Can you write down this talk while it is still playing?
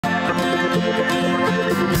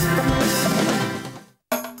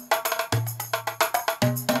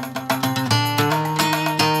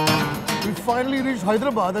is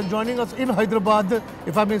Hyderabad, and joining us in Hyderabad,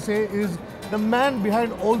 if I may say, is the man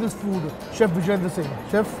behind all this food, Chef Vijayendra Singh.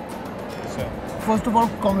 Chef, Sir. first of all,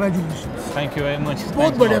 congratulations. Thank you very much.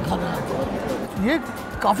 बहुत बढ़िया खाना है. ये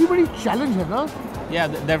काफी बड़ी challenge है ना? Yeah,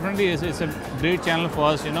 definitely it's a great channel for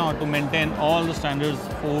us, you know, to maintain all the standards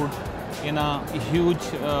food in a huge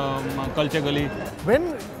culture gully.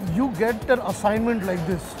 When you get an assignment like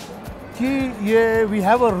this, we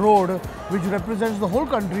have a road which represents the whole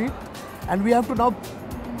country, and we have to now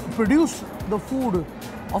produce the food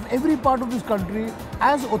of every part of this country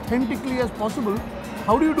as authentically as possible.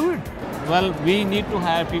 How do you do it? Well, we need to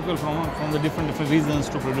hire people from the different regions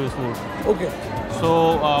to produce food. Okay. So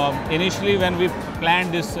initially when we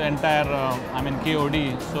planned this entire,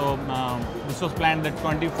 KOD, so this was planned that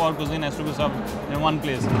 24 cuisine has to be served in one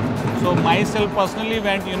place. So myself personally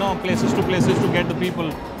went, places to get the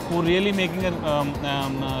people who are really making a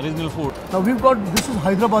regional food. Now we've got, this is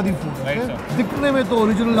Hyderabadi food. Right, okay? sir. दिखने में तो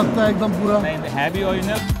original लगता है एकदम पूरा. Heavy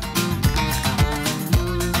original.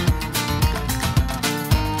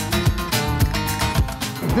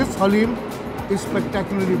 This halim is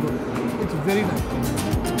spectacularly good. It's very nice.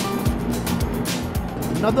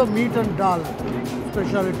 Another meat and dal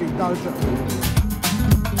speciality, dal chawal.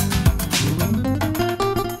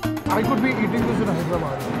 I could be eating this in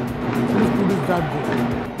Hyderabad. This food is that good.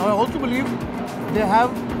 Now, I also believe they have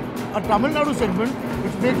a Tamil Nadu segment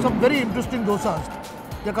which makes some very interesting dosas.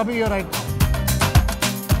 They're coming here right now.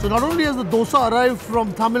 So not only has the dosa arrived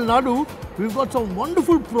from Tamil Nadu, we've got some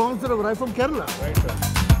wonderful prawns that have arrived from Kerala. Right, sir.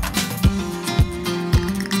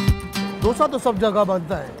 Dosa तो सब जगह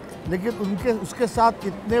बनता है, लेकिन उसके साथ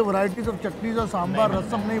इतने varieties of chutneys और सांभर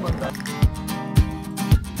रसम नहीं बनता है.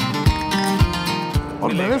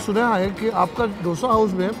 और मैंने सुना है कि आपका डोसा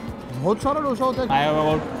हाउस में बहुत सारा डोसा होता है. I have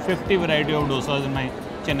about 50 variety of dosas in my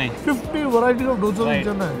Chennai. 50 varieties of dosas in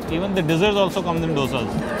Chennai. Even the desserts also come in dosas.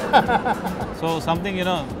 So something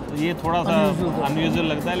ये थोड़ा सा unusual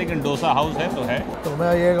लगता है, लेकिन डोसा हाउस है तो है. तो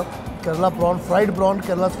मैं ये Kerala prawn, fried prawn,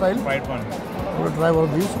 Kerala style. Fried prawn. I'm going to try one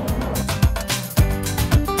of these.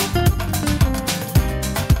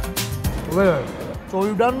 Well, so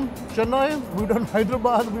we've done Chennai, we've done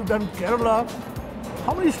Hyderabad, we've done Kerala.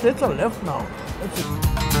 How many states are left now? Let's see.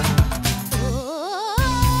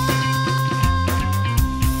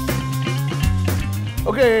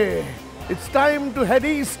 Okay, it's time to head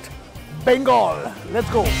east, Bengal. Let's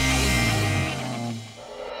go.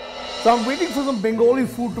 So I'm waiting for some Bengali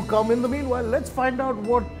food to come. In the meanwhile, let's find out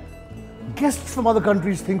what guests from other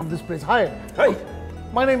countries think of this place. Hi. Hi.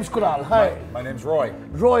 My name's Kunal. Hi. My name's Roy.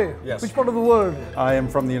 Roy. Yes. Which part of the world? I am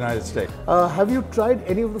from the United States. Have you tried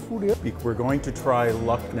any of the food here? We're going to try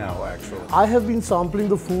Lucknow, actually. I have been sampling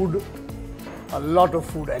the food, a lot of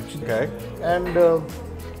food actually. Okay. And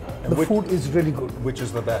the food is really good. Which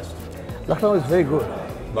is the best? Lucknow is very good.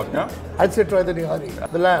 Lucknow? I'd say try the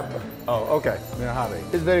nihari, the lamb. Oh, okay. Nihari.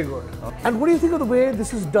 It's very good. Okay. And what do you think of the way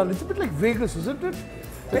this is done? It's a bit like Vegas, isn't it?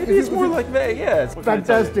 Maybe it's more like that, yeah. It's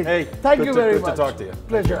fantastic. Hey, thank you very much. Good to talk to you.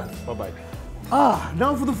 Pleasure. Bye-bye.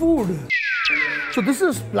 Now for the food. So this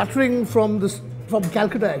is plattering from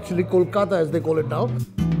Calcutta actually, Kolkata as they call it now.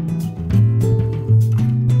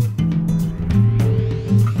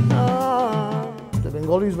 The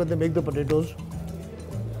Bengalis when they make the potatoes.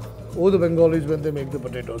 Oh, the Bengalis when they make the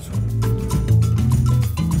potatoes.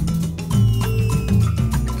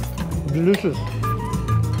 Delicious.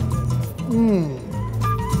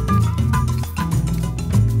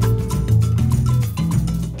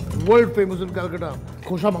 World famous in Calcutta,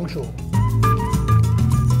 kosha mangsho.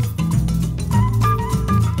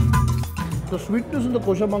 The sweetness in the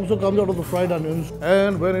kosha mangsho comes out of the fried onions.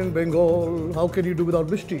 And when in Bengal, how can you do without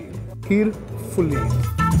mishti? Kheer fully.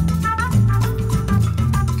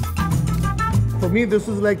 For me, this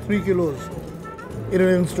is like 3 kilos in an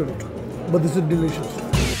instant, but this is delicious.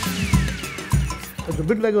 It's a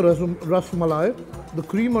bit like a ras malai. The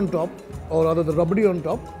cream on top, or rather the rabdi on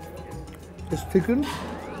top, is thickened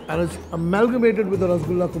and it's amalgamated with the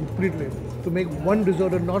rasgulla completely to make one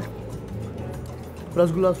dessert and not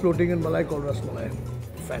rasgullas floating in malai called ras malai.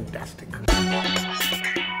 Fantastic.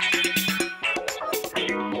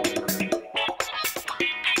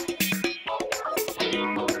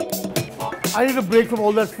 I need a break from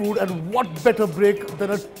all that food, and what better break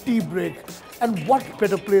than a tea break? And what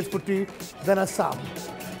better place for tea than Assam?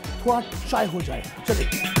 Thua chai ho jaye. Chaliye.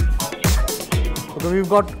 Okay, we've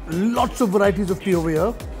got lots of varieties of tea over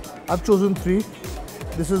here. I've chosen 3.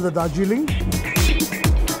 This is the Darjeeling.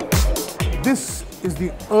 This is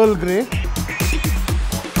the Earl Grey.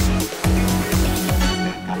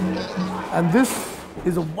 And this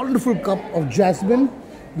is a wonderful cup of jasmine,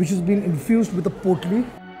 which has been infused with a potli.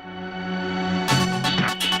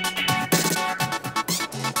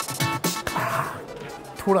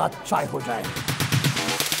 थोड़ा चाय हो जाए.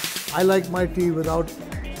 I like my tea without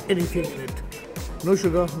anything in it. No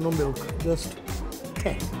sugar, no milk, just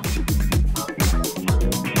tea.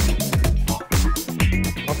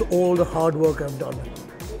 After all the hard work I've done,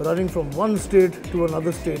 running from one state to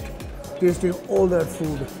another state, tasting all that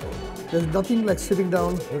food, there's nothing like sitting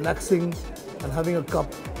down, relaxing, and having a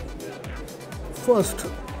cup first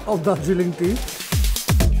of Darjeeling tea,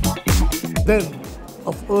 then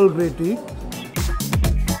of Earl Grey tea,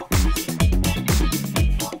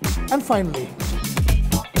 and finally,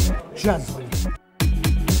 jasmine.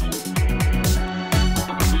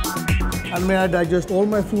 And may I digest all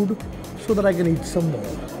my food so that I can eat some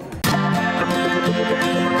more.